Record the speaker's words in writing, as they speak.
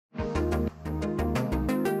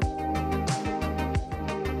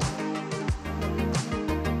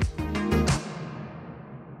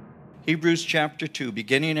Hebrews chapter 2,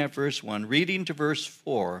 beginning at verse 1, reading to verse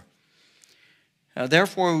 4.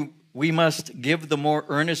 Therefore, we must give the more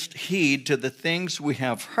earnest heed to the things we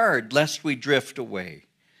have heard, lest we drift away.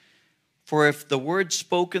 For if the word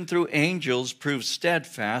spoken through angels proved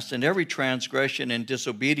steadfast, and every transgression and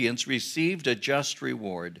disobedience received a just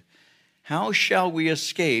reward, how shall we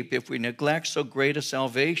escape if we neglect so great a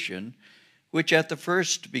salvation, which at the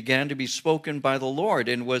first began to be spoken by the Lord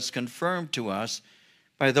and was confirmed to us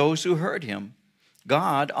by those who heard him?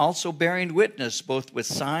 God also bearing witness both with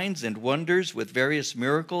signs and wonders, with various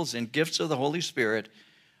miracles and gifts of the Holy Spirit,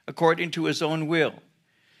 according to his own will.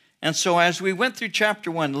 And so as we went through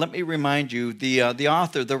chapter 1, let me remind you, the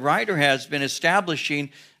author, the writer, has been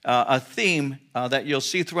establishing a theme that you'll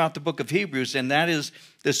see throughout the book of Hebrews, and that is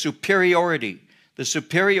the superiority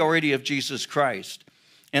of Jesus Christ.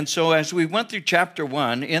 And so as we went through chapter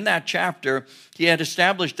 1, in that chapter, he had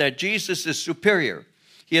established that Jesus is superior.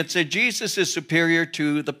 He had said Jesus is superior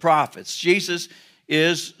to the prophets. Jesus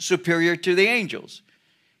is superior to the angels.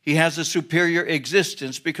 He has a superior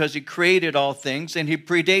existence because he created all things and he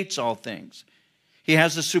predates all things. He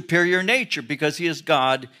has a superior nature because he is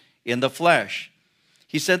God in the flesh.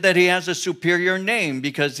 He said that he has a superior name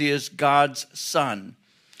because he is God's Son.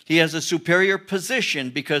 He has a superior position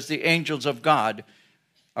because the angels of God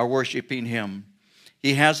are worshiping him.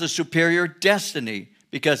 He has a superior destiny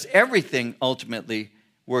because everything ultimately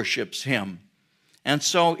worships him. And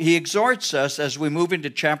so he exhorts us as we move into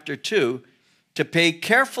chapter 2 to pay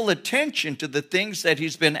careful attention to the things that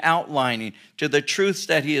he's been outlining, to the truths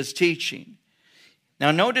that he is teaching.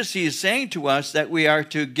 Now notice he is saying to us that we are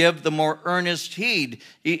to give the more earnest heed.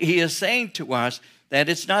 He is saying to us that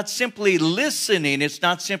it's not simply listening, it's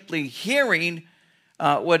not simply hearing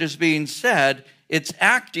what is being said, it's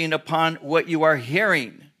acting upon what you are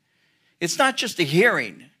hearing. It's not just the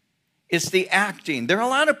hearing, it's the acting. There are a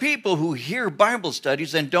lot of people who hear Bible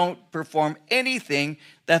studies and don't perform anything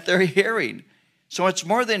that they're hearing. So it's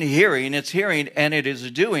more than hearing, it's hearing and it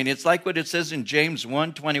is doing. It's like what it says in James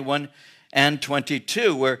 1:21 and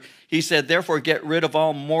 22, where he said, therefore get rid of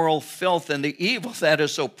all moral filth and the evil that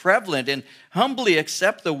is so prevalent, and humbly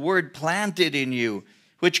accept the word planted in you,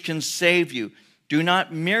 which can save you. Do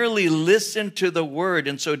not merely listen to the word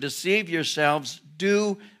and so deceive yourselves.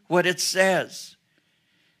 Do what it says.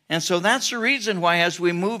 And so that's the reason why as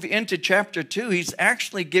we move into chapter 2, he's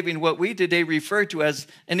actually giving what we today refer to as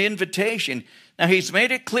an invitation. Now, he's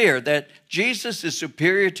made it clear that Jesus is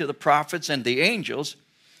superior to the prophets and the angels.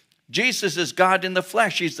 Jesus is God in the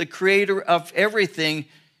flesh. He's the creator of everything.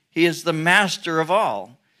 He is the master of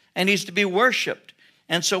all, and he's to be worshiped.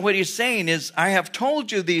 And so what he's saying is, I have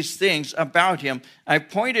told you these things about him. I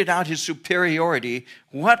pointed out his superiority.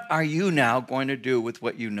 What are you now going to do with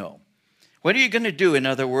what you know? What are you going to do, in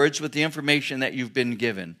other words, with the information that you've been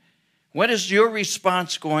given? What is your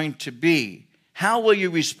response going to be? How will you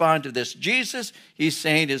respond to this? Jesus, he's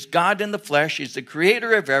saying, is God in the flesh. He's the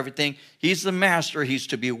creator of everything. He's the master. He's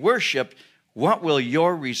to be worshiped. What will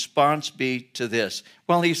your response be to this?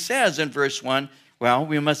 Well, he says in verse 1, well,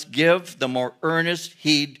 we must give the more earnest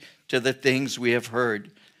heed to the things we have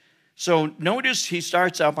heard. So notice he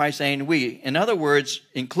starts out by saying we. In other words,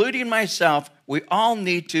 including myself, we all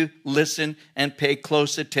need to listen and pay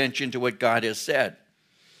close attention to what God has said.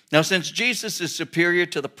 Now, since Jesus is superior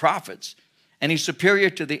to the prophets and he's superior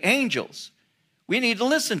to the angels, we need to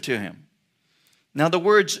listen to him. Now, the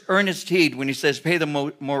words earnest heed, when he says pay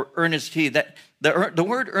the more earnest heed, that the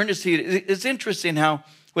word earnest heed is interesting how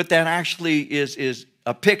what that actually is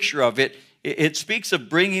a picture of it. It speaks of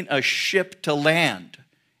bringing a ship to land,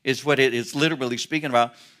 is what it is literally speaking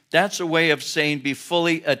about. That's a way of saying be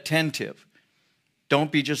fully attentive.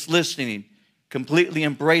 Don't be just listening. Completely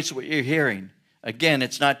embrace what you're hearing. Again,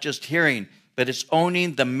 it's not just hearing, but it's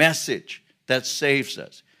owning the message that saves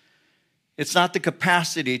us. It's not the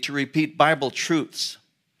capacity to repeat Bible truths.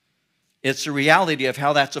 It's the reality of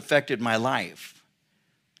how that's affected my life.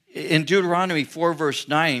 In Deuteronomy 4, verse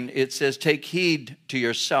 9, it says, take heed to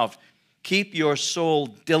yourself. Keep your soul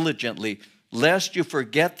diligently, lest you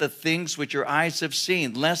forget the things which your eyes have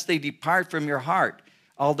seen, lest they depart from your heart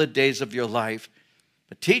all the days of your life.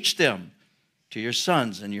 But teach them to your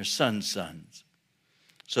sons and your sons' sons.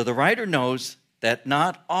 So the writer knows that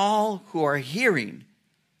not all who are hearing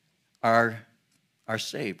are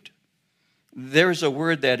saved. There's a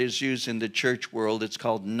word that is used in the church world. It's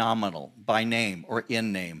called nominal, by name or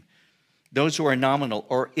in name. Those who are nominal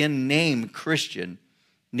or in name Christian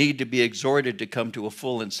need to be exhorted to come to a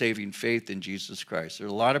full and saving faith in Jesus Christ. There are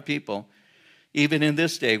a lot of people, even in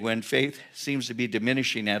this day when faith seems to be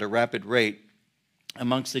diminishing at a rapid rate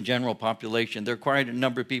amongst the general population, there are quite a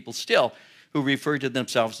number of people still who refer to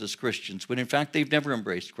themselves as Christians, when in fact they've never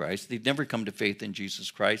embraced Christ. They've never come to faith in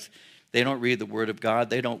Jesus Christ. They don't read the Word of God.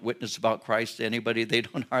 They don't witness about Christ to anybody. They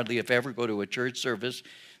don't hardly, if ever, go to a church service.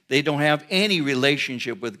 They don't have any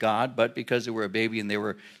relationship with God, but because they were a baby and they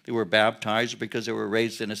were baptized, or because they were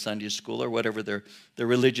raised in a Sunday school, or whatever their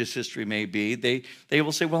religious history may be, they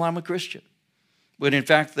will say, well, I'm a Christian. But in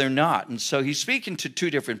fact, they're not. And so he's speaking to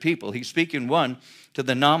two different people. He's speaking, one, to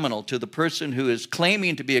the nominal, to the person who is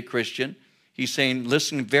claiming to be a Christian. He's saying,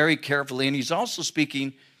 listen very carefully. And he's also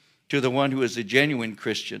speaking to the one who is a genuine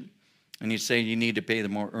Christian. And he's saying you need to pay the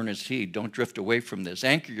more earnest heed. Don't drift away from this.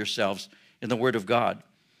 Anchor yourselves in the Word of God.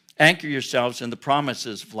 Anchor yourselves in the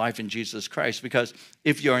promises of life in Jesus Christ. Because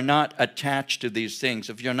if you're not attached to these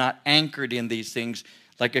things, if you're not anchored in these things,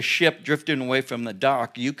 like a ship drifting away from the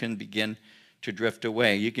dock, you can begin to drift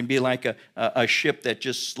away. You can be like a ship that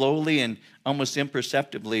just slowly and almost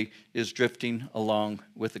imperceptibly is drifting along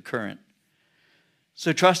with the current.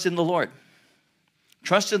 So trust in the Lord.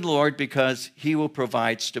 Trust in the Lord because He will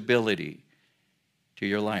provide stability to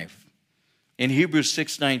your life. In Hebrews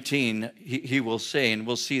 6:19, he will say, and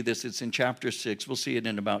we'll see this, it's in chapter 6, we'll see it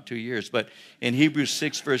in about 2 years, but in Hebrews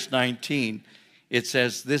 6, verse 19, it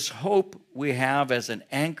says, this hope we have as an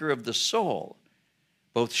anchor of the soul,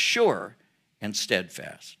 both sure and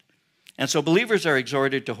steadfast. And so believers are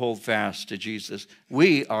exhorted to hold fast to Jesus.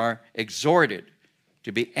 We are exhorted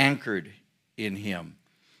to be anchored in Him.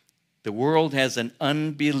 The world has an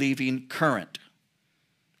unbelieving current,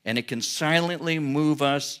 and it can silently move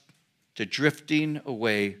us to drifting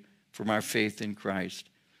away from our faith in Christ.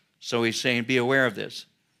 So he's saying, be aware of this.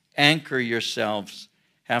 Anchor yourselves.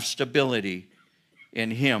 Have stability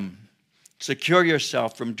in Him. Secure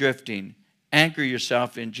yourself from drifting. Anchor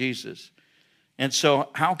yourself in Jesus. And so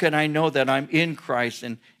how can I know that I'm in Christ?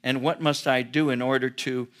 And what must I do in order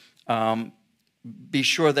to be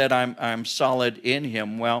sure that I'm solid in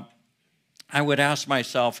Him? Well, I would ask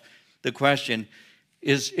myself the question,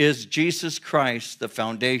 is Jesus Christ the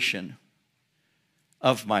foundation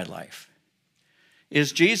of my life?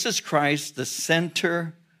 Is Jesus Christ the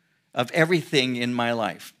center of everything in my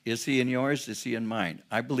life? Is He in yours? Is He in mine?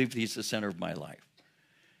 I believe He's the center of my life.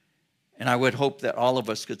 And I would hope that all of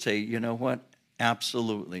us could say, you know what?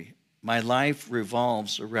 Absolutely. My life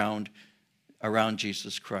revolves around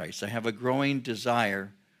Jesus Christ. I have a growing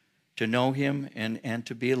desire to know Him and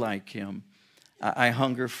to be like Him. I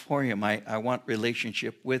hunger for Him. I want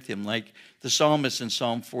relationship with Him. Like the psalmist in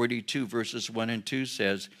Psalm 42, verses 1 and 2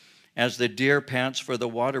 says, as the deer pants for the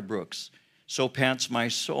water brooks, so pants my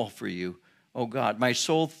soul for you, O God. My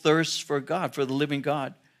soul thirsts for God, for the living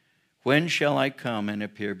God. When shall I come and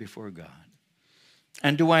appear before God?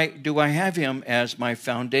 And do I have Him as my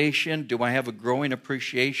foundation? Do I have a growing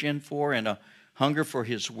appreciation for and a hunger for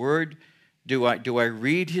His Word? Do I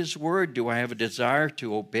read His Word? Do I have a desire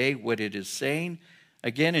to obey what it is saying?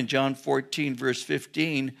 Again, in John 14, verse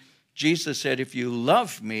 15, Jesus said, if you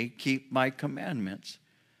love me, keep my commandments.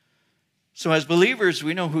 So as believers,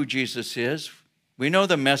 we know who Jesus is. We know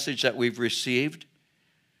the message that we've received.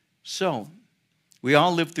 So we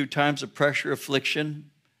all live through times of pressure, affliction,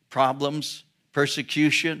 problems,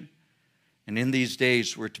 persecution. And in these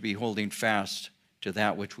days, we're to be holding fast to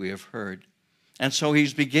that which we have heard. And so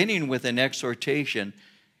he's beginning with an exhortation.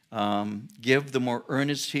 Give the more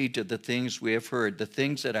earnest heed to the things we have heard, the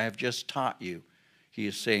things that I have just taught you, he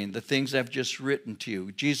is saying, the things I've just written to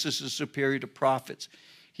you. Jesus is superior to prophets.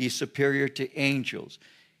 He's superior to angels.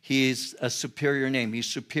 He is a superior name. He's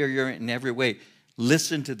superior in every way.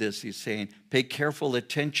 Listen to this, he's saying. Pay careful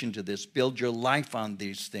attention to this. Build your life on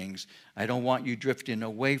these things. I don't want you drifting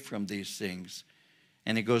away from these things.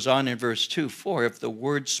 And it goes on in verse 2, for if the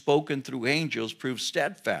word spoken through angels proves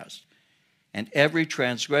steadfast, and every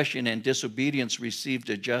transgression and disobedience received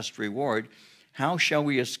a just reward, how shall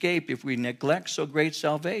we escape if we neglect so great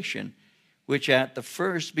salvation, which at the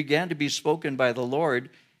first began to be spoken by the Lord,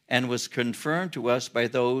 and was confirmed to us by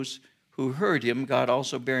those who heard Him, God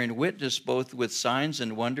also bearing witness both with signs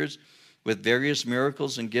and wonders, with various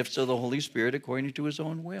miracles and gifts of the Holy Spirit according to His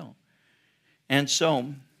own will. And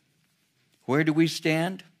so, where do we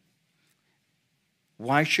stand?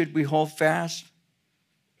 Why should we hold fast?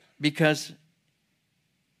 Because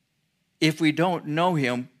if we don't know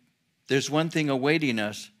Him, there's one thing awaiting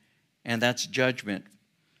us, and that's judgment.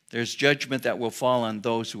 There's judgment that will fall on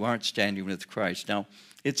those who aren't standing with Christ. Now,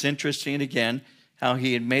 it's interesting, again, how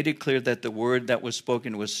he had made it clear that the word that was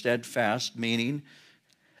spoken was steadfast, meaning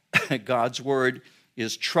God's word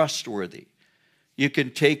is trustworthy. You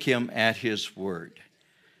can take Him at His word.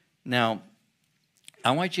 Now,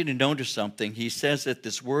 I want you to notice something. He says that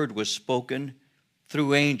this word was spoken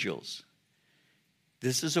through angels.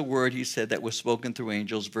 This is a word, he said, that was spoken through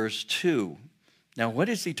angels, verse 2. Now, what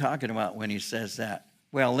is he talking about when he says that?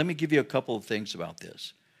 Well, let me give you a couple of things about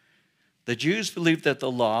this. The Jews believed that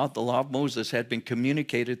the law of Moses, had been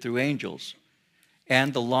communicated through angels,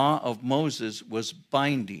 and the law of Moses was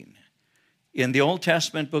binding. In the Old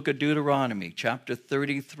Testament book of Deuteronomy, chapter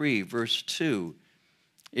 33, verse 2,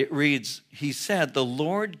 it reads, he said, the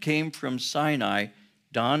Lord came from Sinai,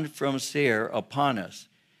 dawned from Seir upon us.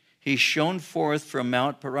 He shone forth from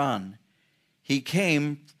Mount Paran. He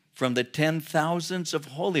came from the 10,000s of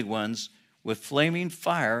holy ones with flaming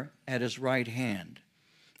fire at his right hand.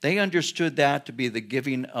 They understood that to be the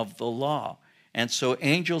giving of the law. And so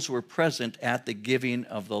angels were present at the giving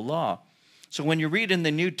of the law. So when you read in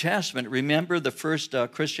the New Testament, remember the first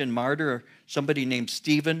Christian martyr, somebody named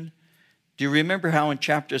Stephen? Do you remember how in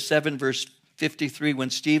chapter 7, verse 53, when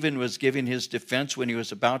Stephen was giving his defense when he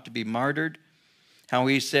was about to be martyred, how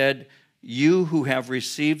he said, you who have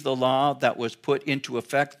received the law that was put into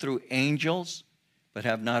effect through angels, but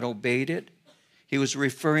have not obeyed it? He was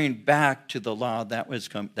referring back to the law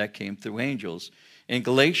that came through angels. In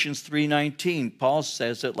Galatians 3:19, Paul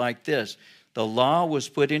says it like this, the law was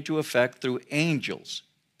put into effect through angels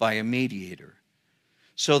by a mediator.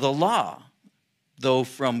 So the law, though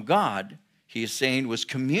from God, he is saying, was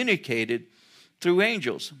communicated through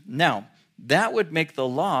angels. Now, that would make the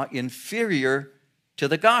law inferior to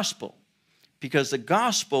the gospel, because the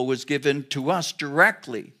gospel was given to us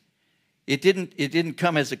directly. It didn't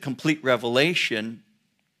come as a complete revelation,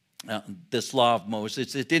 this law of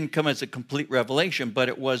Moses. It didn't come as a complete revelation, but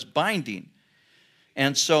it was binding.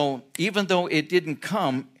 And so even though it didn't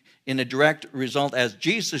come in a direct result as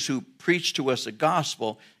Jesus who preached to us the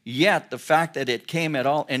gospel, yet the fact that it came at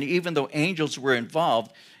all, and even though angels were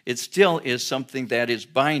involved, it still is something that is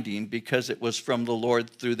binding because it was from the Lord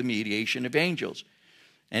through the mediation of angels.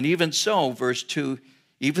 And even so, verse 2,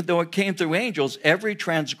 even though it came through angels, every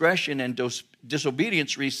transgression and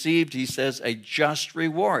disobedience received, he says, a just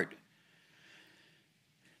reward.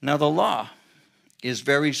 Now the law is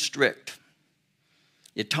very strict.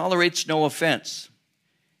 It tolerates no offense.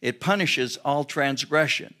 It punishes all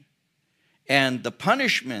transgression. And the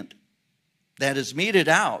punishment that is meted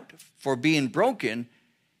out for being broken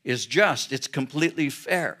is just. It's completely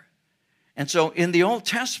fair. And so in the Old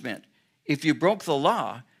Testament, if you broke the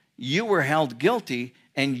law, you were held guilty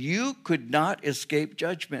and you could not escape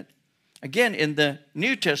judgment. Again, in the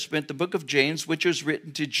New Testament, the book of James, which was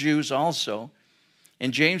written to Jews also,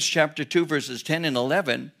 in James chapter 2, verses 10 and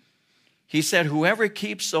 11, he said, whoever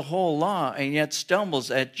keeps the whole law and yet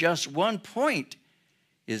stumbles at just one point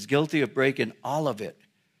is guilty of breaking all of it.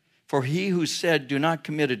 For he who said, do not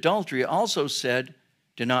commit adultery, also said,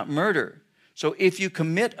 do not murder. So if you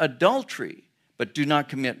commit adultery, but do not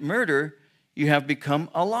commit murder, you have become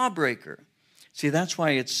a lawbreaker. See, that's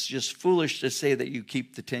why it's just foolish to say that you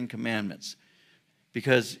keep the 10 Commandments,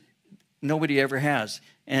 because nobody ever has.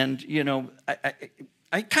 And, you know,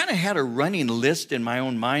 I kind of had a running list in my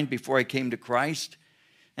own mind before I came to Christ.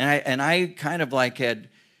 And I kind of like I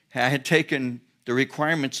had taken the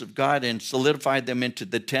requirements of God and solidified them into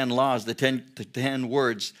the 10 laws, the 10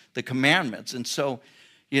 words, the commandments. And so,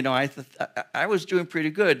 you know, I was doing pretty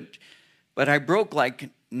good, but I broke like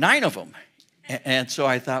 9 of them. And so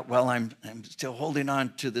I thought, well, I'm still holding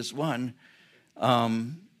on to this one.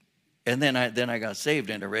 And then I got saved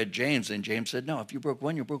and I read James, and James said, no, if you broke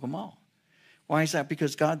one, you broke them all. Why is that?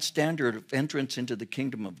 Because God's standard of entrance into the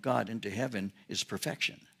kingdom of God, into heaven, is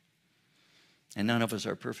perfection. And none of us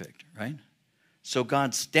are perfect, right? So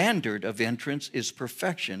God's standard of entrance is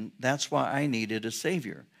perfection. That's why I needed a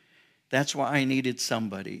Savior. That's why I needed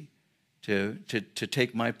somebody to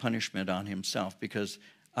take my punishment on himself, because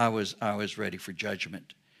I was ready for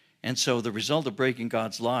judgment. And so the result of breaking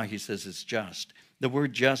God's law, he says, is just. The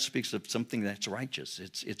word just speaks of something that's righteous.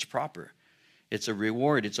 It's proper. It's a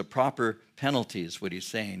reward. It's a proper penalty is what he's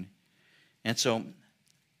saying. And so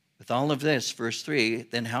with all of this, verse 3,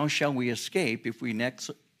 then how shall we escape if we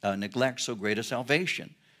neglect so great a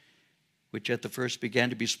salvation, which at the first began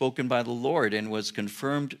to be spoken by the Lord and was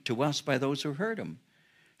confirmed to us by those who heard him?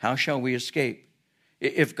 How shall we escape?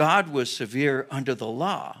 If God was severe under the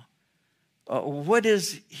law, what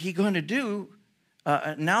is he going to do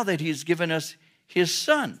now that he's given us his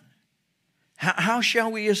Son? How shall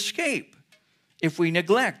we escape if we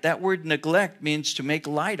neglect? That word neglect means to make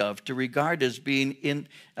light of, to regard as being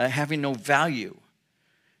having no value.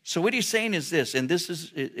 So what he's saying is this, and this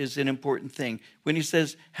is an important thing. When he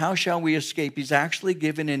says, how shall we escape? He's actually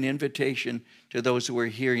given an invitation to those who are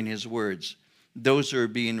hearing his words, those who are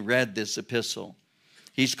being read this epistle.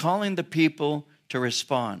 He's calling the people to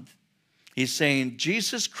respond. He's saying,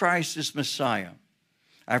 Jesus Christ is Messiah.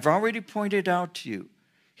 I've already pointed out to you,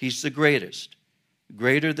 he's the greatest.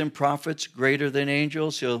 Greater than prophets, greater than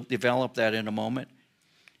angels. He'll develop that in a moment.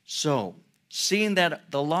 So, seeing that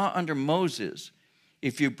the law under Moses,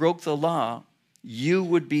 if you broke the law, you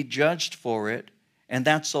would be judged for it. And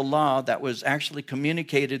that's a law that was actually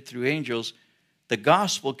communicated through angels. The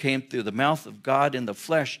gospel came through the mouth of God in the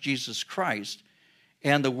flesh, Jesus Christ.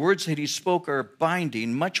 And the words that he spoke are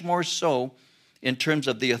binding, much more so in terms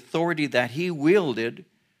of the authority that he wielded.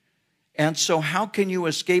 And so how can you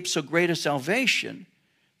escape so great a salvation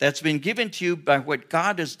that's been given to you by what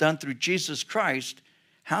God has done through Jesus Christ?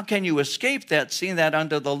 How can you escape that, seeing that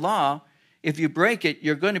under the law, if you break it,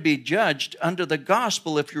 you're going to be judged? Under the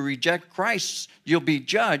gospel, if you reject Christ, you'll be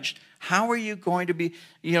judged. How are you going to be,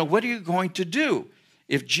 what are you going to do?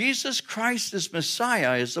 If Jesus Christ is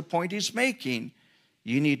Messiah, is the point he's making,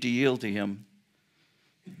 you need to yield to him.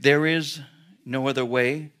 There is no other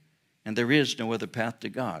way, and there is no other path to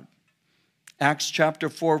God. Acts chapter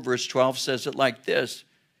 4, verse 12 says it like this: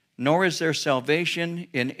 nor is there salvation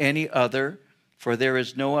in any other, for there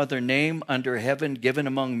is no other name under heaven given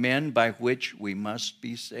among men by which we must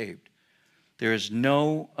be saved. There is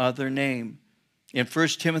no other name. In 1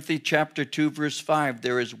 Timothy chapter 2, verse 5,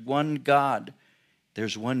 there is one God.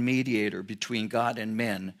 There's one mediator between God and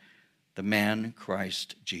men, the man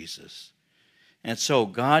Christ Jesus. And so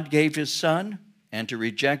God gave his Son, and to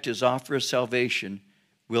reject his offer of salvation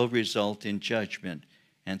will result in judgment.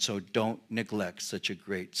 And so don't neglect such a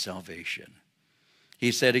great salvation.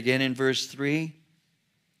 He said again in verse 3,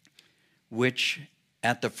 which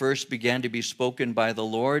at the first began to be spoken by the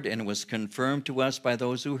Lord and was confirmed to us by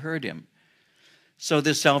those who heard him. So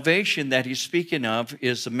the salvation that he's speaking of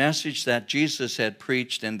is the message that Jesus had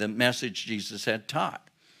preached and the message Jesus had taught.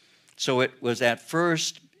 So it was at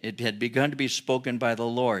first, it had begun to be spoken by the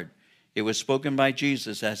Lord. It was spoken by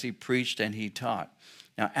Jesus as he preached and he taught.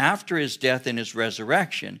 Now, after his death and his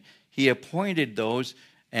resurrection, he appointed those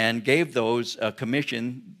and gave those a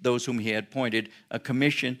commission, those whom he had appointed, a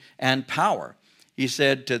commission and power. He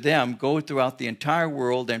said to them, go throughout the entire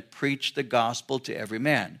world and preach the gospel to every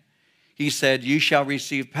man. He said, you shall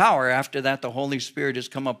receive power. After that, the Holy Spirit has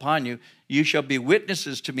come upon you. You shall be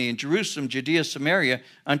witnesses to me in Jerusalem, Judea, Samaria,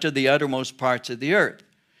 unto the uttermost parts of the earth.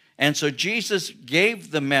 And so Jesus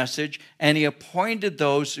gave the message, and he appointed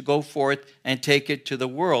those to go forth and take it to the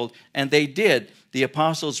world. And they did. The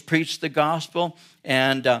apostles preached the gospel,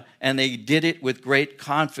 and they did it with great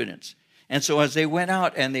confidence. And so as they went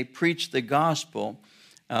out and they preached the gospel,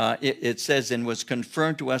 it says, and was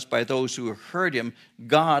confirmed to us by those who heard him,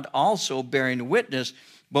 God also bearing witness,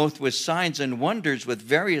 both with signs and wonders, with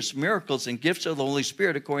various miracles and gifts of the Holy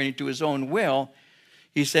Spirit according to his own will.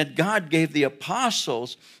 He said God gave the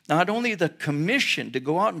apostles not only the commission to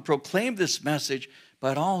go out and proclaim this message,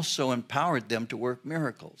 but also empowered them to work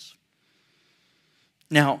miracles.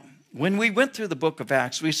 Now, when we went through the book of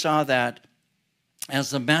Acts, we saw that as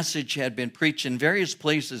the message had been preached in various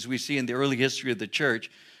places we see in the early history of the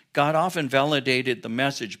church, God often validated the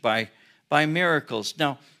message by miracles.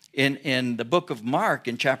 Now, in the book of Mark,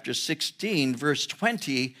 in chapter 16, verse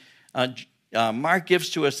 20, Mark gives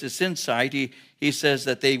to us this insight. He says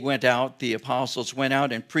that they went out, the apostles went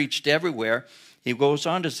out and preached everywhere. He goes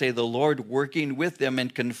on to say the Lord working with them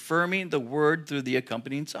and confirming the word through the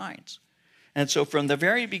accompanying signs. And so from the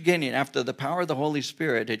very beginning, after the power of the Holy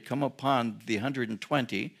Spirit had come upon the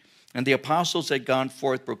 120, and the apostles had gone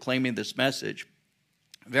forth proclaiming this message,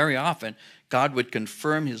 very often God would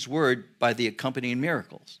confirm his word by the accompanying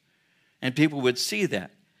miracles. And people would see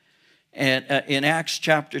that. And in Acts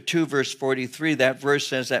chapter 2, verse 43, that verse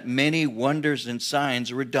says that many wonders and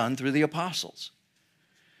signs were done through the apostles.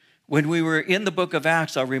 When we were in the book of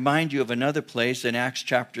Acts, I'll remind you of another place in Acts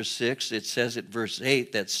chapter 6. It says at verse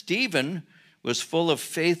 8 that Stephen was full of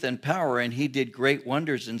faith and power, and he did great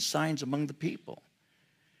wonders and signs among the people.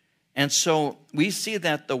 And so we see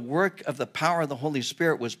that the work of the power of the Holy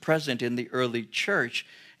Spirit was present in the early church,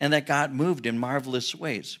 and that God moved in marvelous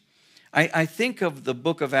ways. I think of the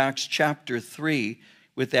book of Acts chapter 3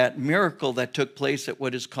 with that miracle that took place at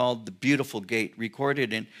what is called the Beautiful Gate,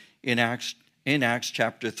 recorded in Acts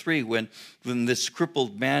chapter 3, when this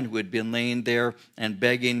crippled man who had been laying there and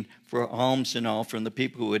begging for alms and all from the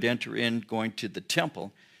people who would enter in going to the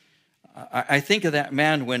temple. I think of that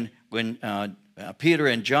man when Peter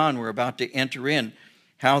and John were about to enter in,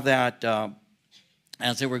 how that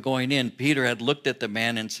as they were going in, Peter had looked at the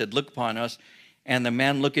man and said, look upon us. And the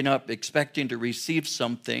man looking up, expecting to receive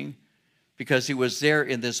something, because he was there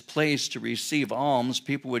in this place to receive alms.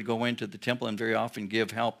 People would go into the temple and very often give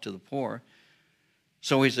help to the poor.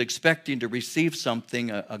 So he's expecting to receive something,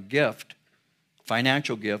 a gift,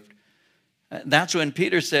 financial gift. That's when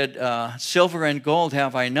Peter said, silver and gold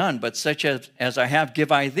have I none, but such as I have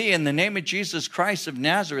give I thee. In the name of Jesus Christ of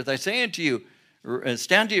Nazareth, I say unto you,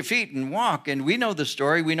 stand to your feet and walk. And we know the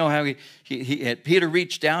story. We know how Peter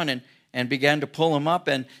reached down and began to pull him up,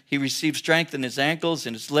 and he received strength in his ankles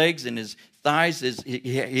and his legs and his thighs.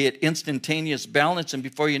 He had instantaneous balance, and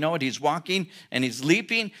before you know it, he's walking and he's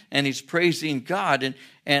leaping and he's praising God.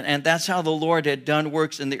 And that's how the Lord had done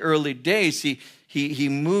works in the early days. He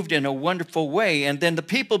moved in a wonderful way. And then the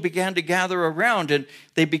people began to gather around, and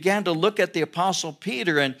they began to look at the Apostle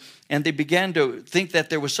Peter, and they began to think that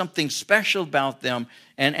there was something special about them.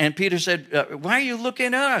 And Peter said, why are you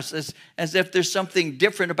looking at us as if there's something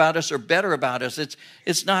different about us or better about us?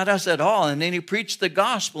 It's not us at all. And then he preached the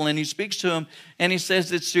gospel, and he speaks to him, and he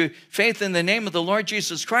says it's through faith in the name of the Lord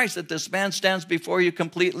Jesus Christ that this man stands before you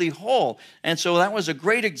completely whole. And so that was a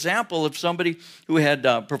great example of somebody who had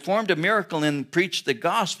performed a miracle and preached the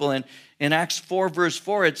gospel. And in Acts 4, verse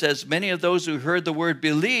 4, it says, many of those who heard the word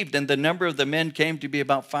believed, and the number of the men came to be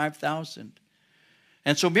about 5,000.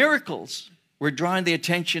 And so miracles were drawing the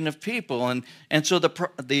attention of people. And so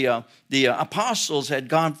the apostles had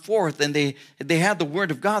gone forth, and they had the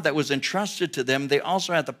word of God that was entrusted to them. They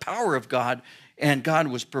also had the power of God, and God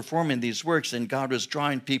was performing these works, and God was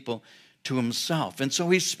drawing people to himself. And so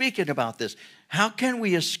he's speaking about this. How can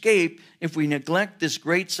we escape if we neglect this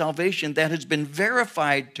great salvation that has been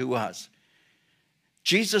verified to us?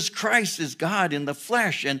 Jesus Christ is God in the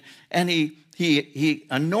flesh, and he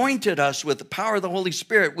anointed us with the power of the Holy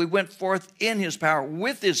Spirit. We went forth in his power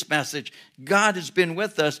with his message. God has been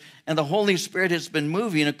with us, and the Holy Spirit has been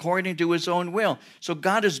moving according to his own will. So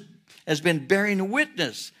God has been bearing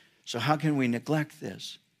witness. So how can we neglect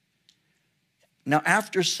this? Now,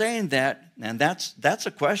 after saying that, and that's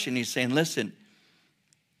a question, he's saying, listen,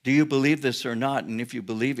 do you believe this or not? And if you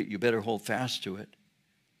believe it, you better hold fast to it.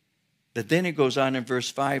 But then he goes on in verse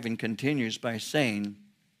 5 and continues by saying,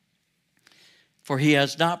 for he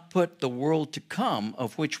has not put the world to come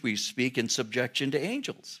of which we speak in subjection to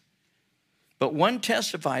angels. But one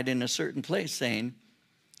testified in a certain place, saying,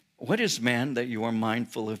 what is man that you are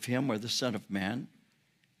mindful of him, or the Son of Man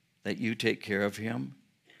that you take care of him?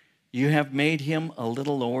 You have made him a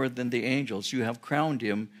little lower than the angels. You have crowned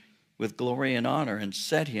him with glory and honor and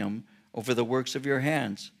set him over the works of your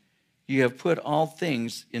hands. You have put all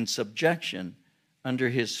things in subjection under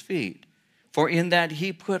his feet. For in that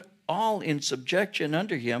he put all in subjection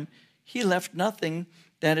under him, he left nothing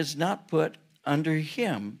that is not put under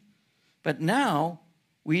him. But now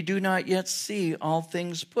we do not yet see all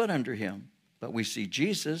things put under him, but we see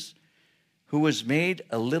Jesus, who was made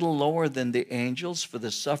a little lower than the angels for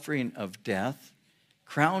the suffering of death,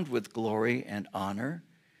 crowned with glory and honor,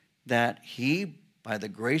 that he, by the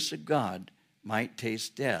grace of God, might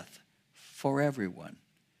taste death for everyone.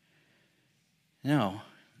 Now,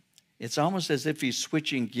 it's almost as if he's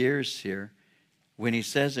switching gears here when he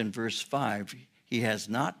says in verse 5, he has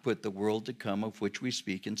not put the world to come of which we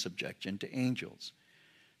speak in subjection to angels.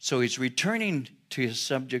 So he's returning to his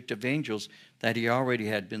subject of angels that he already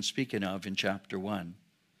had been speaking of in chapter 1.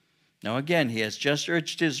 Now again, he has just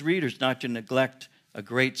urged his readers not to neglect a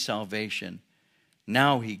great salvation.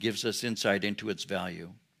 Now he gives us insight into its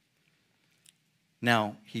value.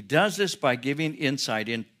 Now, he does this by giving insight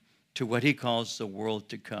into what he calls the world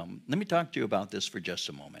to come. Let me talk to you about this for just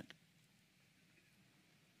a moment.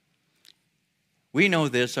 We know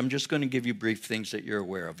this. I'm just going to give you brief things that you're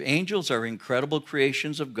aware of. Angels are incredible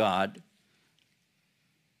creations of God,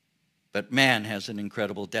 but man has an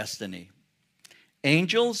incredible destiny.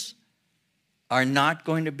 Angels are not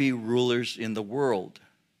going to be rulers in the world.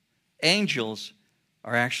 Angels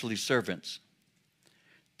are actually servants.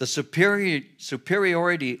 The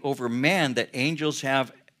superiority over man that angels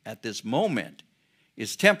have at this moment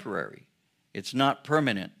is temporary. It's not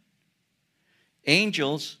permanent.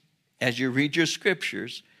 Angels, as you read your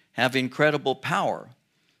scriptures, have incredible power,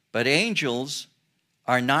 but angels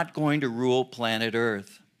are not going to rule planet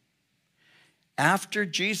Earth. After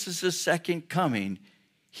Jesus' second coming,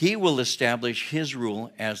 he will establish his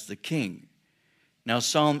rule as the king. Now,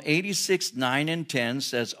 Psalm 86, 9 and 10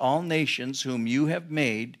 says, all nations whom you have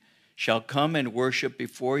made shall come and worship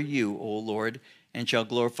before you, O Lord, and shall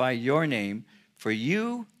glorify your name. For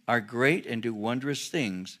you are great and do wondrous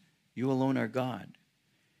things. You alone are God.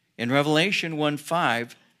 In Revelation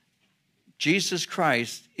 1:5, Jesus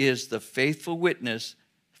Christ is the faithful witness,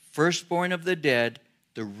 firstborn of the dead,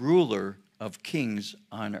 the ruler of kings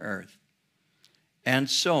on earth. And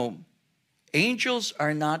so, angels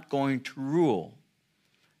are not going to rule.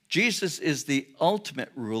 Jesus is the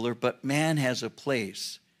ultimate ruler, but man has a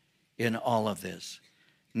place in all of this.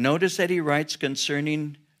 Notice that he writes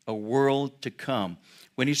concerning a world to come.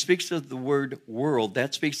 When he speaks of the word world,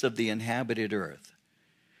 that speaks of the inhabited earth.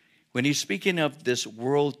 When he's speaking of this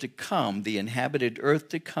world to come, the inhabited earth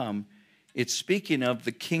to come, it's speaking of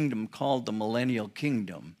the kingdom called the millennial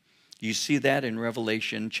kingdom. You see that in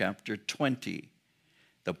Revelation chapter 20.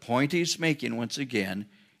 The point he's making, once again,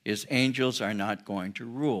 is angels are not going to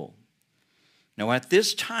rule. Now, at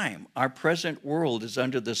this time, our present world is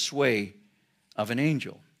under the sway of an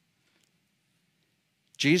angel.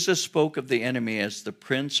 Jesus spoke of the enemy as the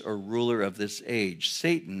prince or ruler of this age.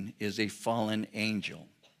 Satan is a fallen angel.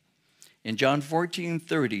 In John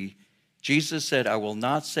 14:30, Jesus said, I will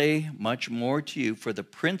not say much more to you, for the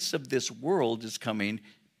prince of this world is coming,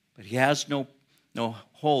 but he has no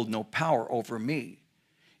hold, no power over me.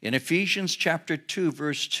 In Ephesians chapter 2,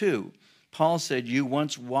 verse 2, Paul said, you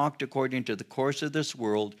once walked according to the course of this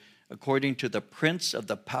world, according to the prince of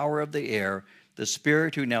the power of the air, the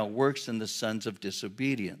spirit who now works in the sons of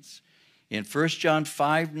disobedience. In 1 John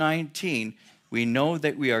 5:19, we know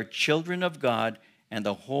that we are children of God, and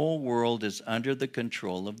the whole world is under the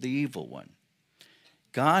control of the evil one.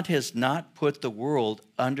 God has not put the world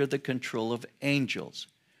under the control of angels,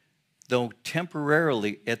 though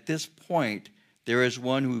temporarily at this point there is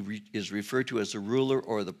one who is referred to as the ruler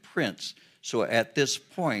or the prince. So at this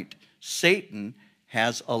point, Satan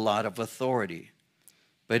has a lot of authority.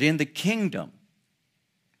 But in the kingdom,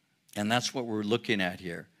 and that's what we're looking at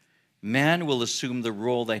here, man will assume the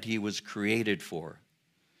role that he was created for.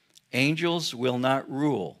 Angels will not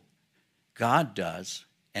rule. God does,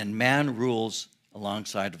 and man rules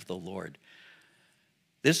alongside of the Lord.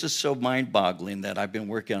 This is so mind-boggling that I've been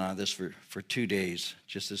working on this for 2 days,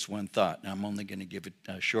 just this one thought. Now, I'm only going to give it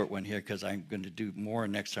a short one here because I'm going to do more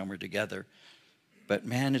next time we're together. But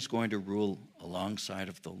man is going to rule alongside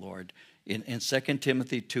of the Lord. In 2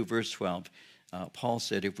 Timothy 2, verse 12, Paul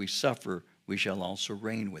said, if we suffer, we shall also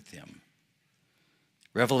reign with him.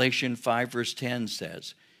 Revelation 5, verse 10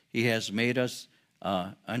 says, he has made us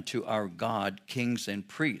unto our God kings and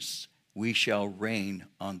priests. We shall reign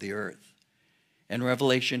on the earth. In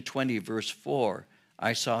Revelation 20, verse 4,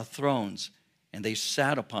 I saw thrones, and they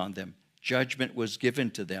sat upon them. Judgment was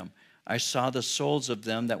given to them. I saw the souls of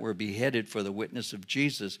them that were beheaded for the witness of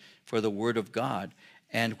Jesus, for the word of God,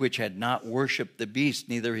 and which had not worshipped the beast,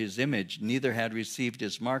 neither his image, neither had received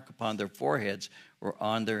his mark upon their foreheads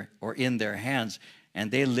or in their hands.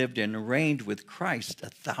 And they lived and reigned with Christ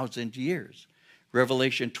 1,000 years.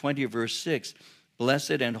 Revelation 20, verse 6,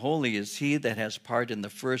 blessed and holy is he that has part in the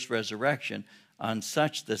first resurrection. On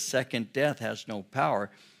such the second death has no power.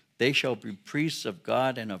 They shall be priests of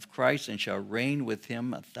God and of Christ, and shall reign with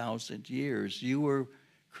him 1,000 years. You were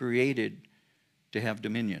created to have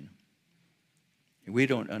dominion. We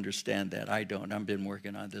don't understand that. I don't. I've been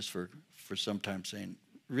working on this for some time, saying,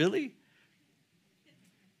 really?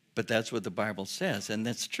 But that's what the Bible says, and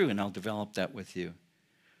that's true, and I'll develop that with you.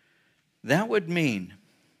 That would mean,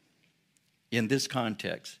 in this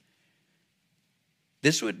context,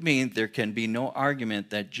 this would mean there can be no argument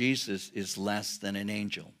that Jesus is less than an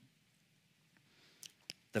angel.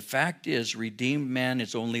 The fact is, redeemed man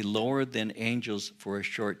is only lower than angels for a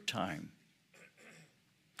short time.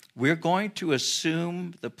 We're going to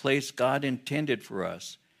assume the place God intended for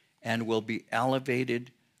us and will be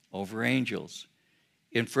elevated over angels.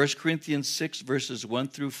 In 1 Corinthians 6, verses 1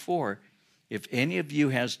 through 4, if any of you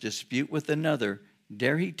has dispute with another,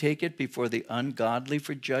 dare he take it before the ungodly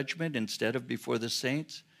for judgment instead of before the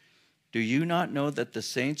saints? Do you not know that the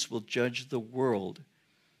saints will judge the world?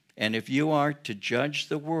 And if you are to judge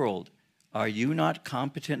the world, are you not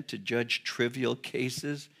competent to judge trivial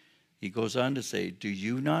cases? He goes on to say, do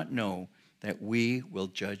you not know that we will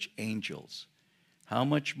judge angels? How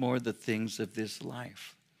much more the things of this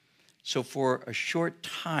life? So for a short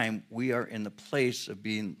time, we are in the place of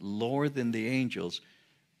being lower than the angels,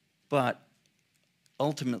 but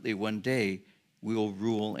ultimately one day we will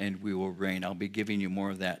rule and we will reign. I'll be giving you more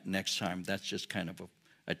of that next time. That's just kind of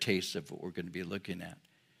a taste of what we're going to be looking at.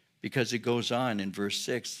 Because it goes on in verse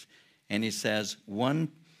 6, and he says,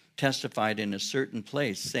 one testified in a certain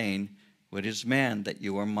place, saying, what is man that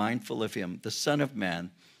you are mindful of him, the Son of Man,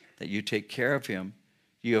 that you take care of him?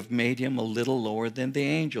 You have made him a little lower than the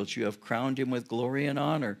angels. You have crowned him with glory and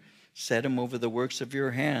honor, set him over the works of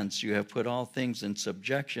your hands. You have put all things in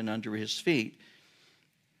subjection under his feet.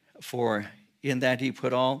 For in that he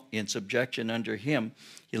put all in subjection under him,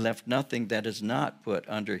 he left nothing that is not put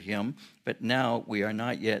under him. But now we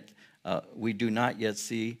do not yet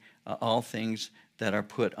see all things that are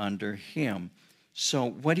put under him.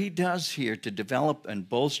 So what he does here to develop and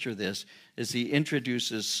bolster this is he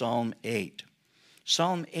introduces Psalm 8.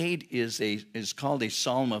 Psalm 8 is called a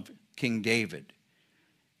psalm of King David.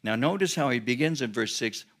 Now notice how he begins in verse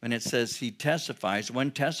 6 when it says he testifies,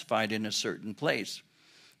 one testified in a certain place.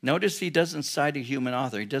 Notice he doesn't cite a human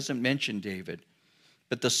author. He doesn't mention David.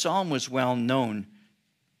 But the psalm was well known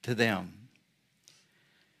to them.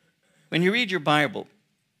 When you read your Bible,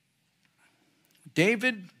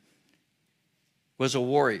 David was a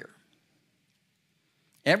warrior.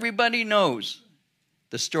 Everybody knows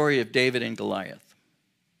the story of David and Goliath.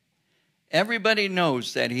 Everybody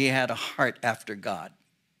knows that he had a heart after God.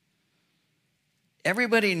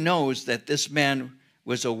 Everybody knows that this man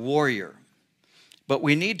was a warrior. But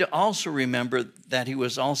we need to also remember that he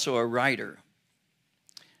was also a writer.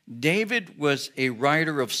 David was a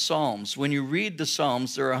writer of Psalms. When you read the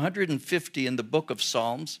Psalms, there are 150 in the book of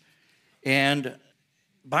Psalms. And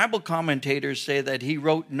Bible commentators say that he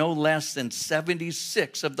wrote no less than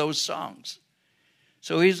 76 of those songs.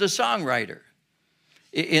 So he's a songwriter.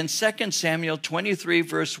 In 2 Samuel 23,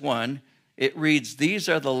 verse 1, it reads, "These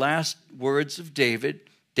are the last words of David.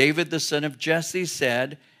 David, the son of Jesse,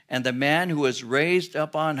 said, and the man who was raised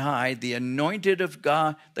up on high, the anointed of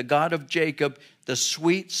God, the God of Jacob, the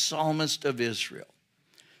sweet psalmist of Israel."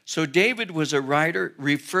 So David was a writer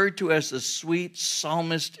referred to as the sweet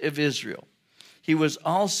psalmist of Israel. He was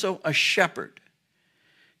also a shepherd.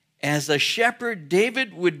 As a shepherd,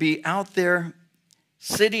 David would be out there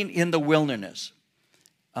sitting in the wilderness.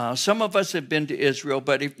 Some of us have been to Israel,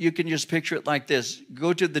 but if you can just picture it like this.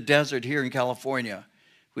 Go to the desert here in California,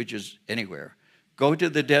 which is anywhere. Go to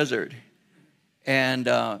the desert and,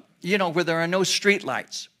 where there are no street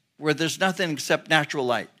lights, where there's nothing except natural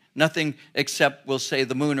light, nothing except, we'll say,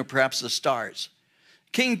 the moon or perhaps the stars.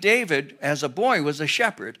 King David, as a boy, was a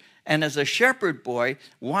shepherd. And as a shepherd boy,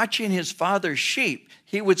 watching his father's sheep,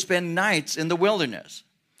 he would spend nights in the wilderness.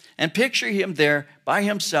 And picture him there by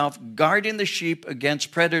himself, guarding the sheep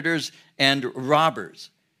against predators and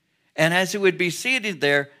robbers. And as he would be seated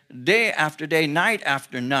there day after day, night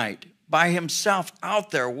after night, by himself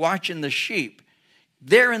out there watching the sheep,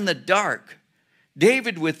 there in the dark,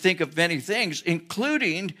 David would think of many things,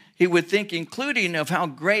 including of how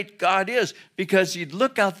great God is. Because you'd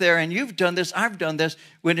look out there, and you've done this, I've done this,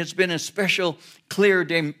 when it's been a special clear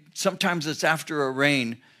day. Sometimes it's after a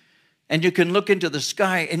rain. And you can look into the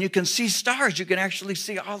sky, and you can see stars. You can actually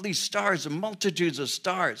see all these stars, and multitudes of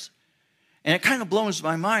stars. And it kind of blows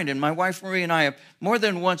my mind. And my wife Marie and I have more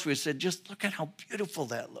than once, we said, just look at how beautiful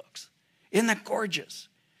that looks. Isn't that gorgeous?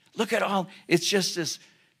 Look at it's just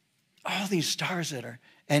all these stars that are.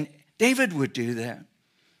 And David would do that.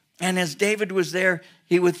 And as David was there,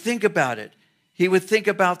 he would think about it. He would think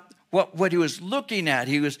about what he was looking at.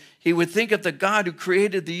 He would think of the God who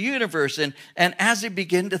created the universe. And as he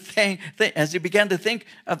began to think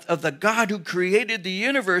of the God who created the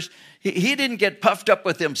universe, he didn't get puffed up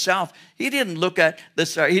with himself. He didn't look at the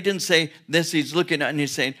star. He didn't say this. He's looking at and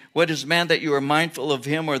he's saying, "What is man that you are mindful of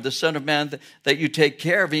him, or the son of man that you take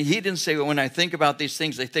care of him?" He didn't say, "Well, when I think about these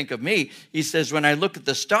things, I think of me." He says, "When I look at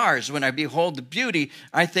the stars, when I behold the beauty,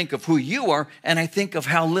 I think of who you are, and I think of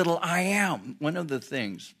how little I am." One of the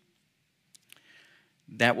things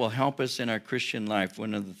that will help us in our Christian life,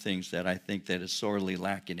 one of the things that I think that is sorely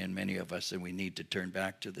lacking in many of us, and we need to turn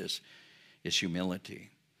back to this, is humility.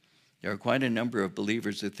 There are quite a number of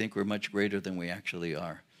believers who think we're much greater than we actually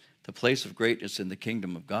are. The place of greatness in the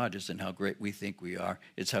kingdom of God isn't how great we think we are.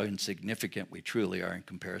 It's how insignificant we truly are in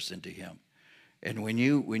comparison to him. And when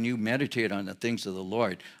you meditate on the things of the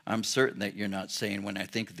Lord, I'm certain that you're not saying, when I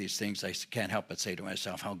think of these things, I can't help but say to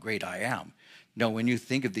myself, how great I am. No, when you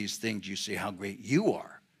think of these things, you see how great you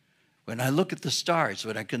are. When I look at the stars,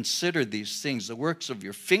 when I consider these things, the works of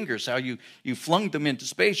your fingers, how you flung them into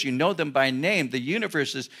space, you know them by name. The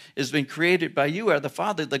universe has been created by you, are the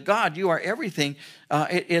Father, the God. You are everything.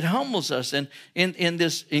 It humbles us. And in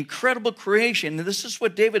this incredible creation, and this is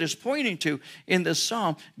what David is pointing to in this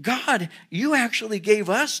psalm, God, you actually gave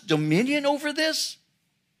us dominion over this?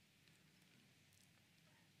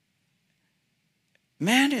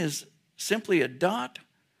 Man is simply a dot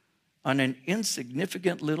on an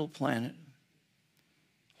insignificant little planet.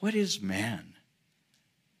 What is man?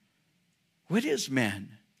 What is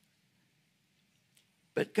man?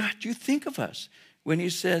 But God, you think of us. When he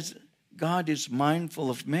says God is mindful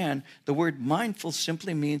of man, the word mindful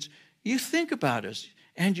simply means you think about us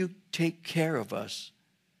and you take care of us.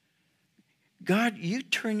 God, you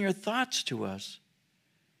turn your thoughts to us.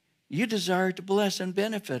 You desire to bless and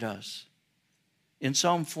benefit us. In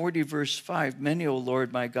Psalm 40, verse 5, many, O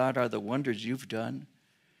Lord, my God, are the wonders you've done.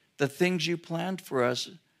 The things you planned for us,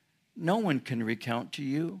 no one can recount to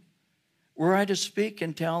you. Were I to speak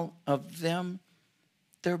and tell of them,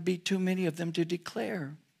 there would be too many of them to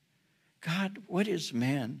declare. God, what is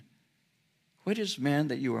man? What is man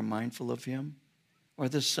that you are mindful of him? Or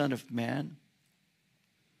the Son of Man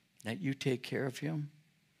that you take care of him?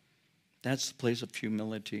 That's the place of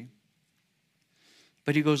humility.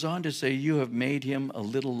 But he goes on to say, you have made him a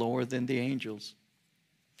little lower than the angels.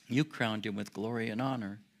 You crowned him with glory and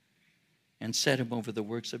honor and set him over the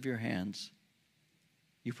works of your hands.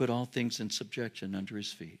 You put all things in subjection under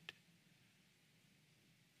his feet.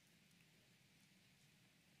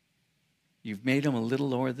 You've made him a little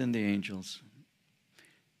lower than the angels.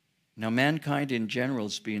 Now, mankind in general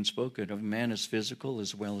is being spoken of. Man is physical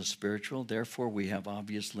as well as spiritual. Therefore, we have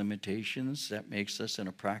obvious limitations. That makes us, in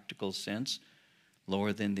a practical sense,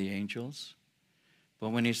 lower than the angels. But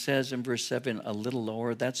when he says in verse 7, a little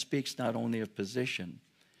lower, that speaks not only of position,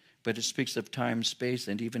 but it speaks of time, space,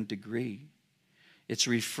 and even degree. It's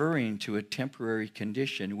referring to a temporary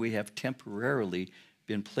condition. We have temporarily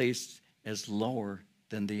been placed as lower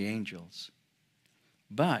than the angels.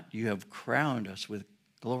 But you have crowned us with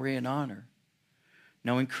glory and honor.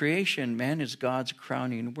 Now in creation, man is God's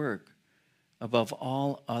crowning work above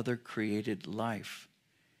all other created life.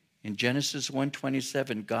 In Genesis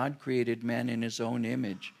 1:27, God created man in his own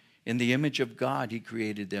image. In the image of God, he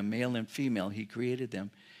created them, male and female, he created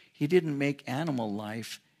them. He didn't make animal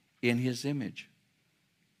life in his image.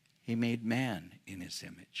 He made man in his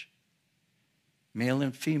image. Male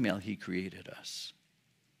and female, he created us.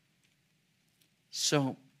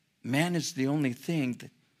 So man is the only thing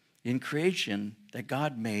that in creation that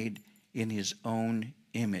God made in his own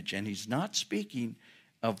image. And he's not speaking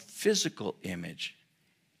of physical image.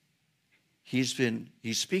 He's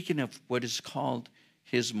speaking of what is called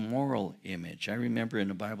his moral image. I remember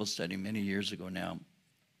in a Bible study many years ago now,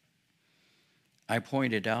 I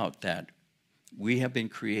pointed out that we have been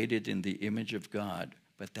created in the image of God,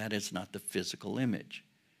 but that is not the physical image.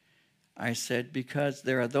 I said, because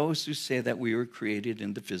there are those who say that we were created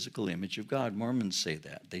in the physical image of God. Mormons say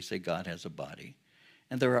that. They say God has a body.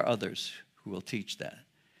 And there are others who will teach that.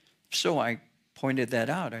 So I pointed that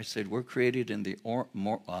out. I said, we're created in the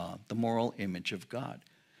moral image of God.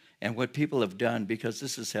 And what people have done, because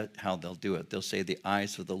this is how they'll do it, they'll say the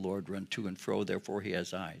eyes of the Lord run to and fro, therefore he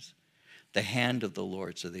has eyes. The hand of the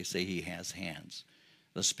Lord, so they say he has hands.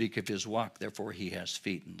 They'll speak of his walk, therefore he has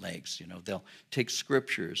feet and legs. You know, they'll take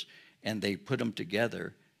scriptures and they put them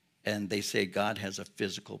together, and they say God has a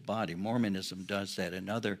physical body. Mormonism does that, and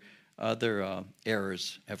other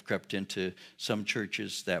errors have crept into some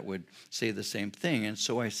churches that would say the same thing. And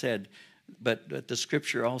so I said, but the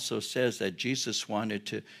scripture also says that Jesus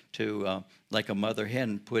wanted to like a mother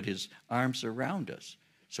hen, put his arms around us.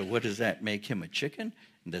 So what does that make him, a chicken?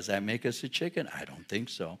 Does that make us a chicken? I don't think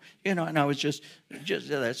so. You know, and I was just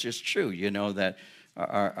that's just true. You know that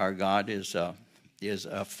our God is a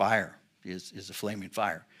fire, is a flaming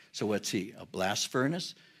fire. So what's he? A blast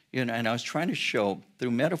furnace? You know, and I was trying to show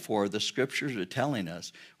through metaphor, the scriptures are telling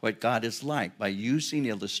us what God is like by using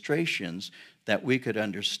illustrations that we could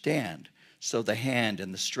understand. So the hand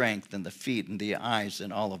and the strength and the feet and the eyes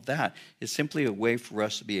and all of that is simply a way for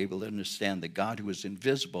us to be able to understand the God who is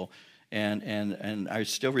invisible. And I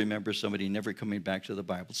still remember somebody never coming back to the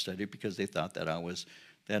Bible study because they thought that I was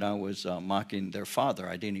mocking their father.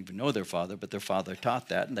 I didn't even know their father, but their father taught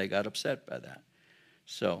that, and they got upset by that.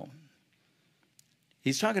 So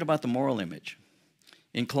he's talking about the moral image.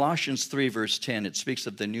 In Colossians 3, verse 10, it speaks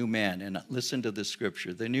of the new man. And listen to this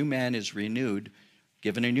scripture. The new man is renewed,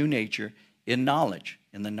 given a new nature, in knowledge,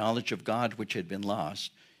 in the knowledge of God which had been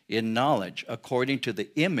lost, in knowledge according to the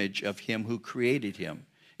image of him who created him.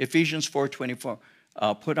 Ephesians 4:24,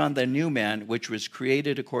 put on the new man which was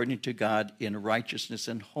created according to God in righteousness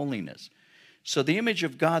and holiness. So the image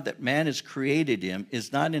of God that man is created in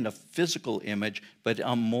is not in a physical image, but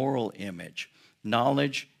a moral image.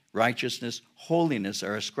 Knowledge, righteousness, holiness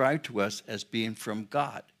are ascribed to us as being from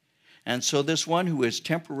God. And so this one who is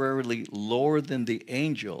temporarily lower than the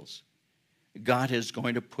angels, God is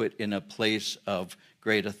going to put in a place of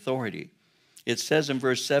great authority. It says in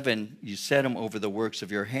verse 7, you set him over the works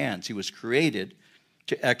of your hands. He was created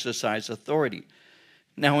to exercise authority.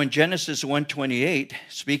 Now in Genesis 1:28,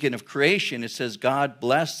 speaking of creation, it says, God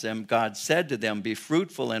blessed them. God said to them, be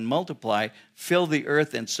fruitful and multiply, fill the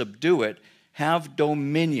earth and subdue it, have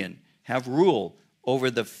dominion, have rule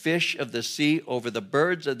over the fish of the sea, over the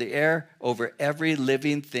birds of the air, over every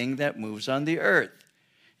living thing that moves on the earth.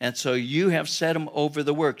 And so you have set him over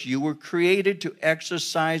the works. You were created to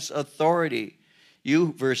exercise authority.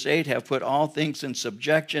 You, verse 8, have put all things in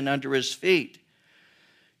subjection under his feet.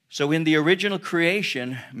 So in the original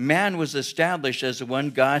creation, man was established as the one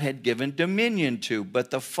God had given dominion to. But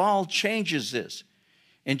the fall changes this.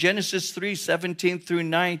 In Genesis 3:17 through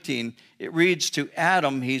 19, it reads, to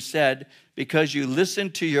Adam, he said, because you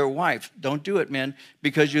listened to your wife. Don't do it, men.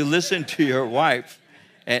 Because you listened to your wife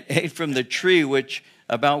and ate from the tree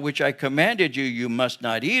about which I commanded you, you must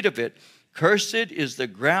not eat of it. Cursed is the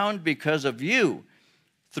ground because of you.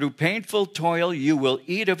 Through painful toil, you will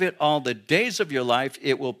eat of it all the days of your life.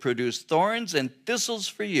 It will produce thorns and thistles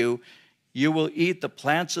for you. You will eat the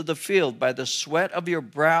plants of the field. By the sweat of your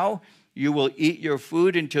brow, you will eat your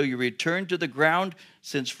food until you return to the ground,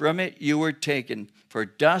 since from it you were taken. For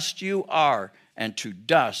dust you are, and to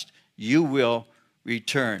dust you will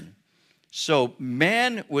return. So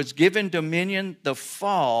man was given dominion. The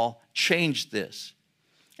fall changed this.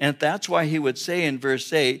 And that's why he would say in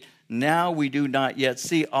verse 8, now we do not yet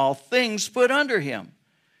see all things put under him.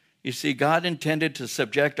 You see, God intended to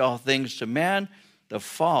subject all things to man. The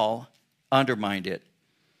fall undermined it.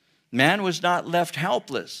 Man was not left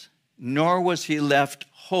helpless, nor was he left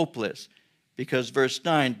hopeless. Because verse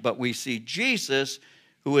 9, but we see Jesus,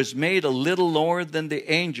 who was made a little lower than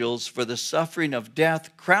the angels for the suffering of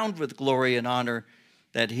death, crowned with glory and honor,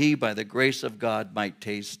 that he, by the grace of God, might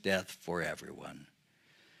taste death for everyone.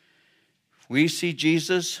 We see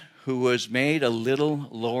Jesus, who was made a little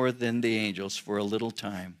lower than the angels for a little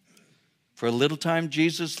time. For a little time,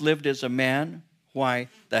 Jesus lived as a man. Why?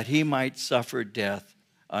 That he might suffer death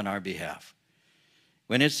on our behalf.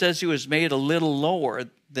 When it says he was made a little lower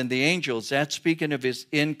than the angels, that's speaking of his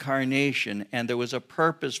incarnation, and there was a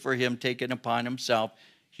purpose for him taking upon himself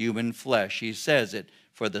human flesh. He says it,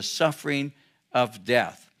 for the suffering of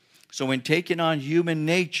death. So when taking on human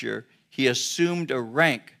nature, he assumed a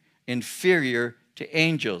rank inferior to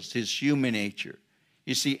angels, his human nature.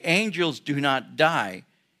 You see, angels do not die,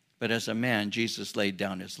 but as a man, Jesus laid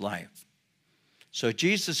down his life. So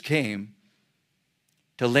Jesus came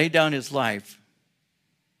to lay down his life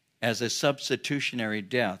as a substitutionary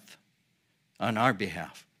death on our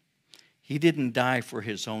behalf. He didn't die for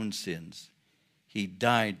his own sins. He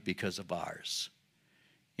died because of ours.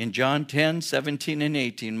 In John 10, 17 and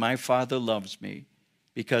 18, my Father loves me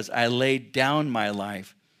because I laid down my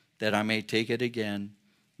life that I may take it again.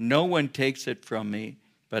 No one takes it from me,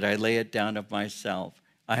 but I lay it down of myself.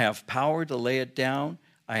 I have power to lay it down.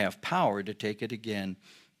 I have power to take it again.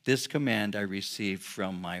 This command I received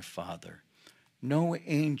from my Father. No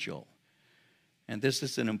angel, and this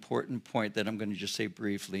is an important point that I'm going to just say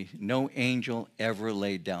briefly, no angel ever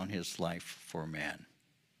laid down his life for man.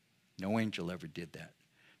 No angel ever did that.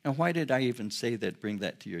 Now, why did I even say that, bring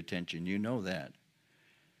that to your attention? You know that.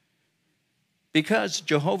 Because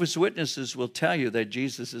Jehovah's Witnesses will tell you that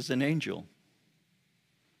Jesus is an angel.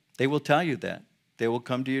 They will tell you that. They will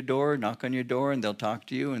come to your door, knock on your door, and they'll talk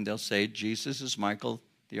to you, and they'll say, Jesus is Michael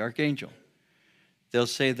the archangel. They'll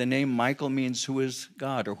say the name Michael means who is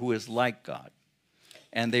God or who is like God.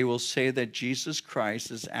 And they will say that Jesus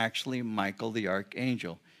Christ is actually Michael the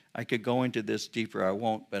archangel. I could go into this deeper, I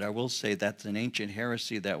won't, but I will say that's an ancient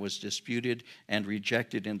heresy that was disputed and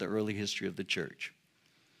rejected in the early history of the church.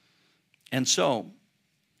 And so,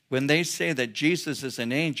 when they say that Jesus is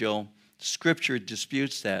an angel, Scripture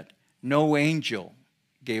disputes that. No angel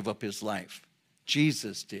gave up his life.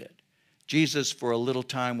 Jesus did. Jesus, for a little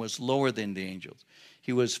time, was lower than the angels.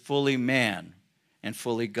 He was fully man and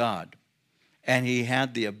fully God. And he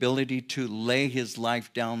had the ability to lay his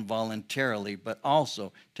life down voluntarily, but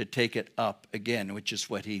also to take it up again, which is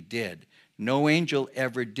what he did. No angel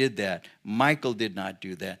ever did that. Michael did not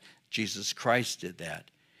do that. Jesus Christ did that.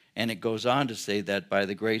 And it goes on to say that by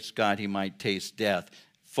the grace of God he might taste death,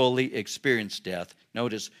 fully experience death.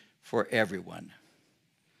 Notice, for everyone.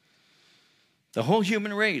 The whole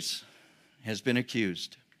human race has been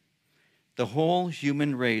accused. The whole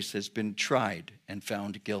human race has been tried and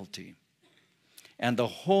found guilty. And the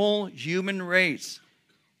whole human race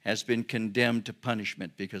has been condemned to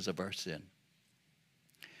punishment because of our sin.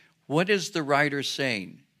 What is the writer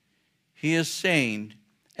saying? He is saying,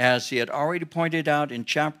 as he had already pointed out in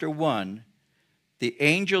chapter 1, the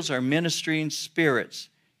angels are ministering spirits.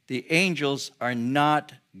 The angels are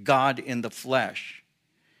not God in the flesh.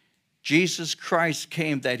 Jesus Christ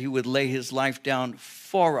came that he would lay his life down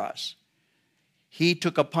for us. He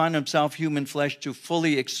took upon himself human flesh to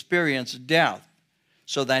fully experience death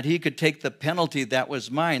so that he could take the penalty that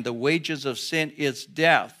was mine. The wages of sin is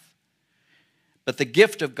death. But the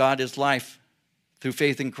gift of God is life through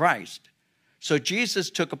faith in Christ. So Jesus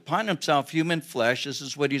took upon himself human flesh. This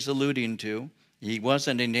is what he's alluding to. He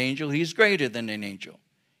wasn't an angel. He's greater than an angel.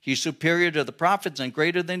 He's superior to the prophets and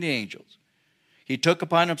greater than the angels. He took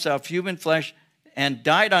upon himself human flesh and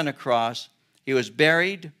died on a cross. He was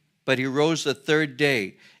buried, but he rose the third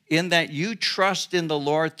day. In that you trust in the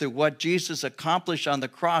Lord through what Jesus accomplished on the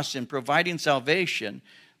cross in providing salvation,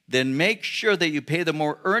 then make sure that you pay the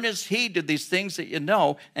more earnest heed to these things that you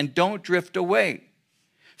know and don't drift away.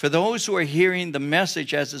 For those who are hearing the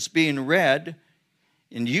message as it's being read,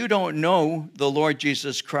 and you don't know the Lord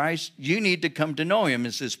Jesus Christ, you need to come to know him,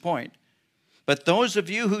 is his point. But those of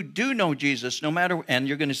you who do know Jesus, no matter, and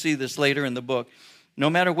you're going to see this later in the book, no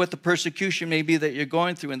matter what the persecution may be that you're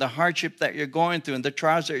going through and the hardship that you're going through and the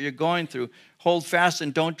trials that you're going through, hold fast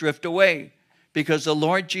and don't drift away. Because the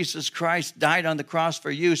Lord Jesus Christ died on the cross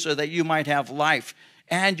for you so that you might have life.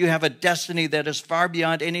 And you have a destiny that is far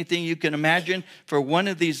beyond anything you can imagine. For one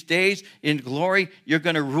of these days in glory, you're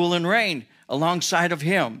going to rule and reign alongside of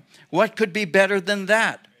him. What could be better than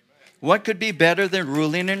that? What could be better than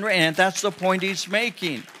ruling and reigning? And that's the point he's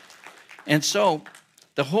making. And so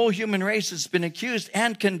the whole human race has been accused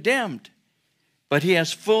and condemned. But he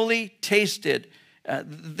has fully tasted.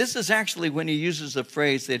 This is actually when he uses the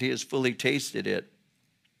phrase that he has fully tasted it.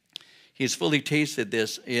 He's fully tasted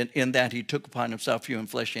this in that he took upon himself human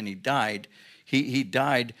flesh and he died. He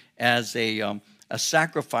died as a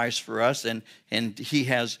sacrifice for us, and he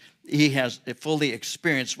has fully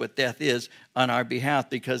experienced what death is on our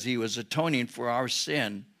behalf because he was atoning for our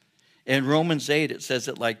sin. In Romans 8, it says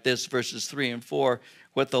it like this, verses 3 and 4,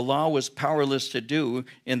 what the law was powerless to do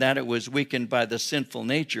in that it was weakened by the sinful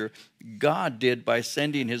nature, God did by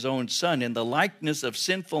sending his own Son in the likeness of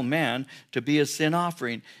sinful man to be a sin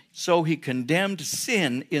offering. So he condemned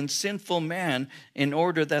sin in sinful man in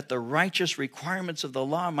order that the righteous requirements of the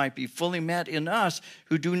law might be fully met in us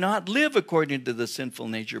who do not live according to the sinful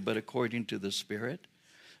nature but according to the Spirit.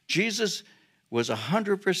 Jesus was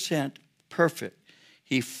 100% perfect.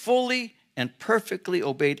 He fully and perfectly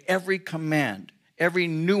obeyed every command, every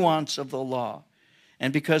nuance of the law.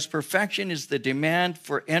 And because perfection is the demand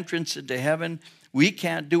for entrance into heaven, we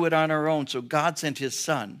can't do it on our own. So God sent his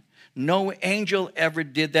Son. No angel ever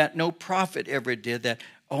did that. No prophet ever did that.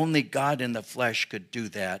 Only God in the flesh could do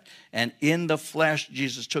that. And in the flesh,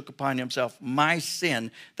 Jesus took upon himself my sin,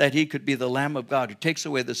 that he could be the Lamb of God who takes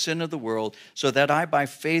away the sin of the world, so that I by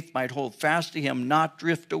faith might hold fast to him, not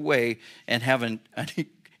drift away, and have an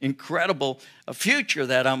incredible future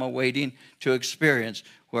that I'm awaiting to experience,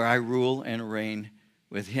 where I rule and reign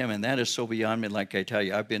with him. And that is so beyond me. Like I tell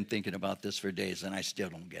you, I've been thinking about this for days and I still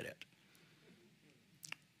don't get it.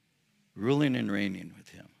 Ruling and reigning with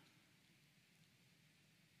him.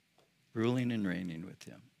 Ruling and reigning with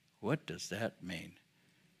him. What does that mean?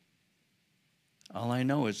 All I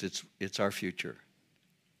know is it's our future.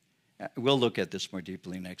 We'll look at this more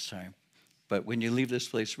deeply next time. But when you leave this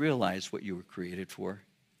place, realize what you were created for.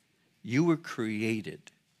 You were created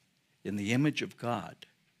in the image of God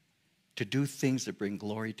to do things that bring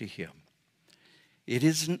glory to him. It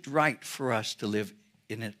isn't right for us to live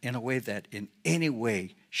in a way that in any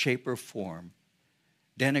way, shape, or form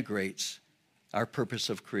denigrates our purpose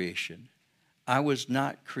of creation. I was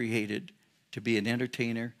not created to be an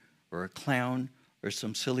entertainer or a clown or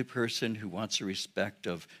some silly person who wants the respect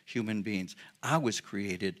of human beings. I was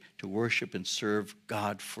created to worship and serve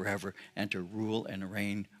God forever and to rule and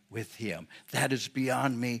reign with him. That is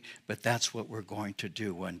beyond me, but that's what we're going to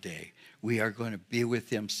do one day. We are going to be with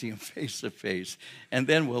him, see him face to face, and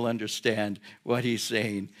then we'll understand what he's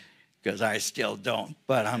saying, because I still don't,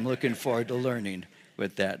 but I'm looking forward to learning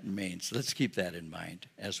what that means. Let's keep that in mind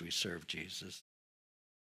as we serve Jesus.